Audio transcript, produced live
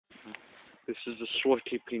This is a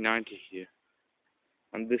Sweaty P90 here,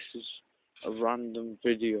 and this is a random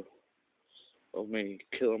video of me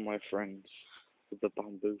killing my friends with a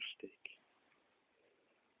bamboo stick.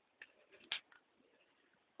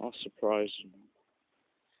 Not surprising.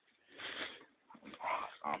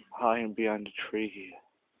 I'm hiding behind a tree here.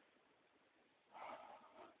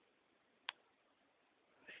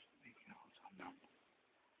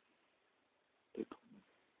 They're gonna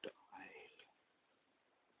die.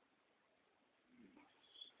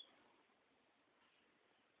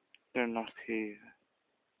 They're not here,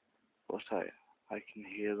 but I can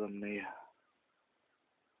hear them near.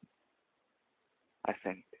 I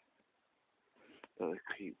think they'll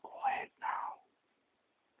keep quiet now.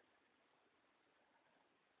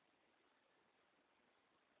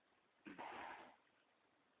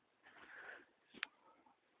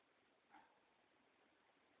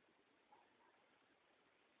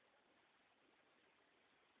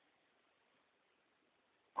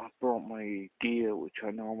 I brought my gear, which I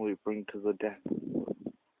normally bring to the den.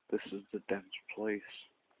 This is the den's place.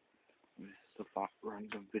 This is a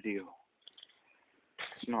random video.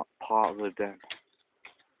 It's not part of the den.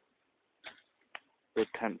 The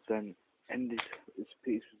tent then ended. Its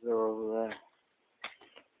pieces are over there.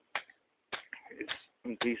 It's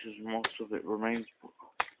in pieces, most of it remains, but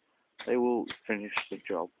they will finish the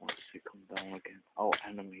job once they come down again. Our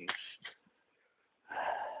enemies.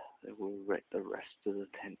 They will wreck the rest of the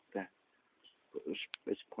tent then. But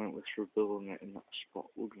it's pointless rebuilding it in that spot.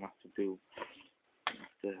 We're gonna have to do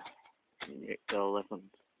after the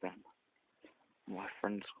 11th then. My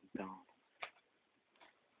friends come down.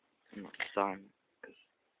 I'm not starting because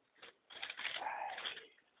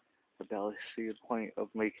I barely see the point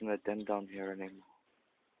of making a den down here anymore.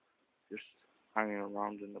 Just hanging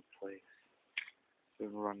around in the place,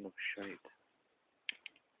 doing random shit.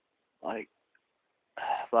 Like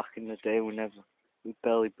back in the day, we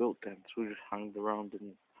barely built dens. We just hanged around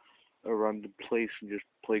in a random place and just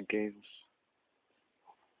played games.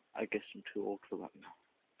 I guess I'm too old for that now.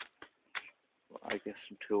 Well, I guess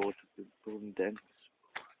I'm too old to be building dens.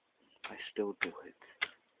 I still do it.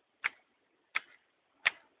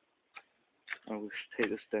 I will take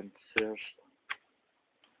this den seriously.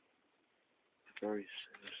 Very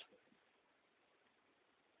seriously.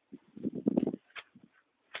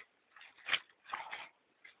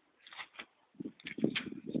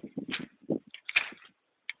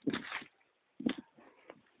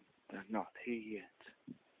 They're not here yet.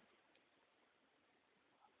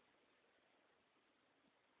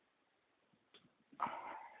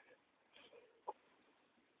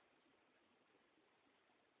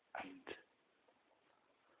 And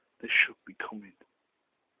they should be coming.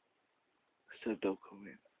 Said they'll come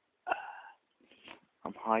in.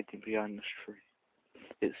 I'm hiding behind this tree.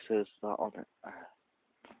 It says that on it.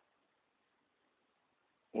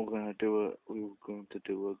 We were going to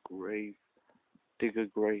do a grave, dig a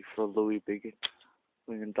grave for Louis Biggin.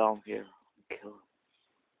 Bring him down here and kill him.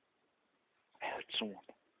 I heard someone.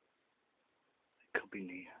 It could be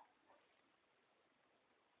near.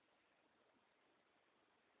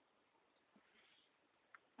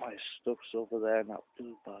 My stuff's over there in that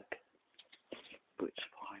blue bag, but it's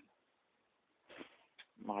fine.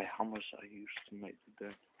 My hammers I used to make the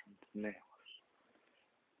den into nails.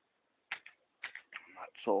 And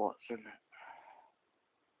that's all that's in it.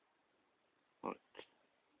 But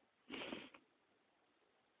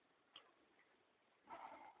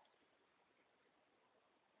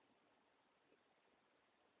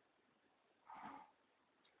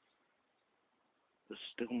they're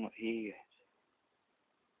still not here yet.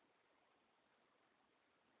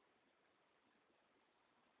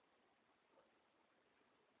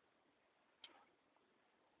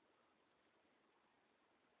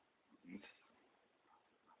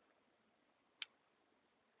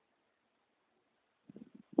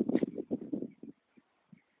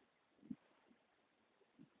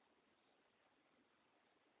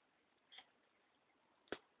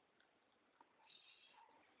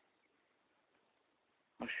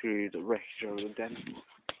 I'll show you the wreckage of the den.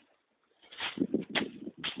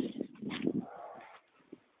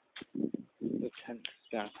 The tent's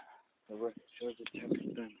down. The wreckage of the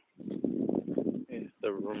tent's down. Here's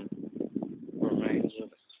the remains of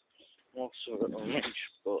it. Most of it remains,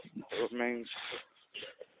 but the remains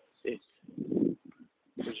it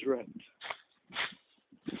was wrecked.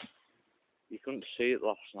 You couldn't see it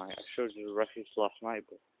last night. I showed you the wreckage last night,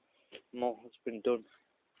 but more has been done.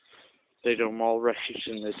 They done more wreckage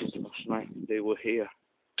than they did last night. They were here,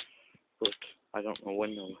 but I don't know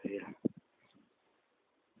when they were here.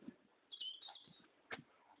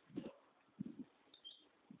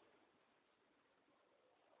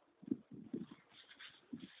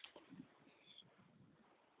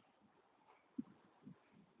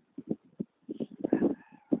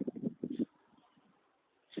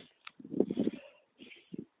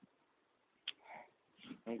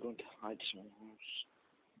 I'm going to hide somewhere else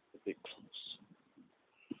a bit close.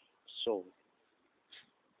 So.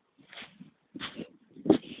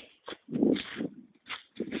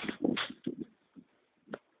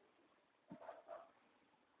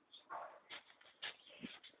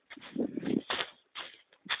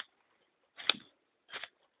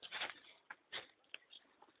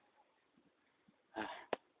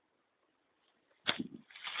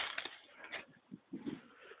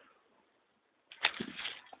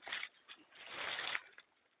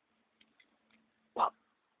 What?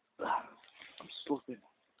 I'm slipping.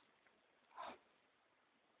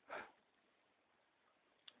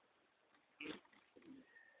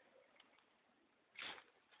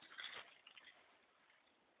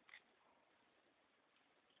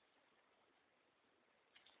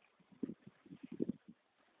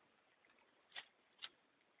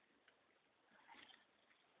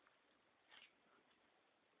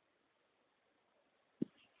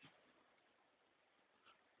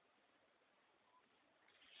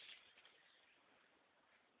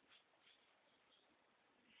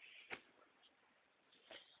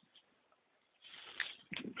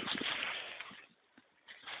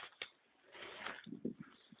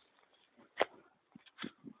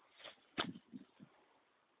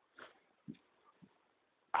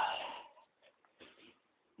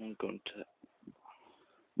 I'm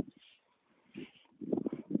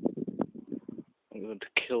going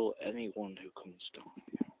to kill anyone who comes down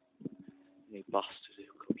here. Any bastard who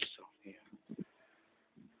comes down here.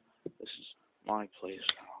 This is my place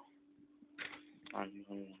now. I'm the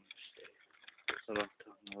only one who stays. So I don't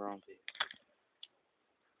turn around here.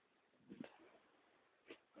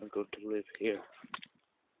 I'm going to live here.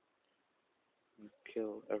 And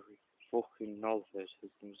kill every fucking novice who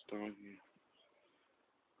comes down here.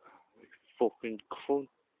 Every fucking cunt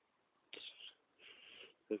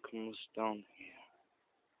who comes down here.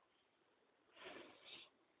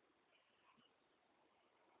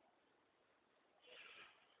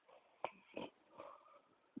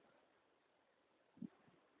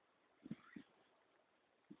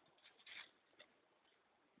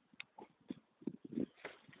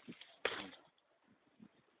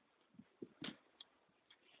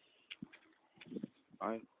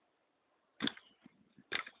 I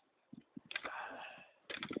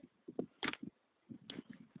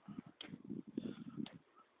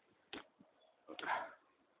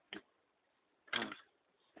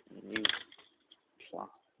new plan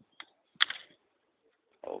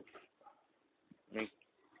of me.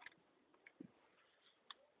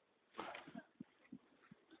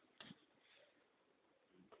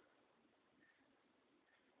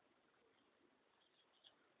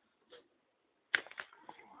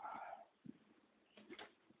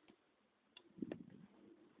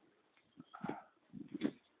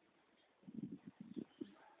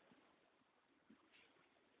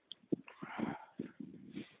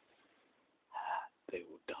 They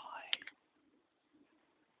will die.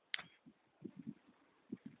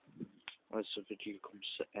 As the video comes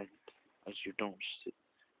to end, as you don't see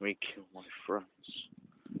me kill my friends.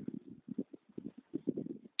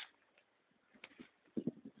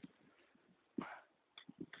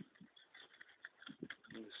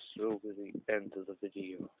 This will be the end of the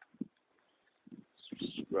video.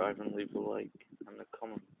 Subscribe and leave a like and a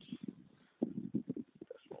comment.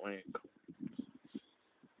 Definitely a comment.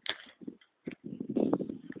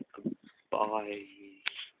 Goodbye.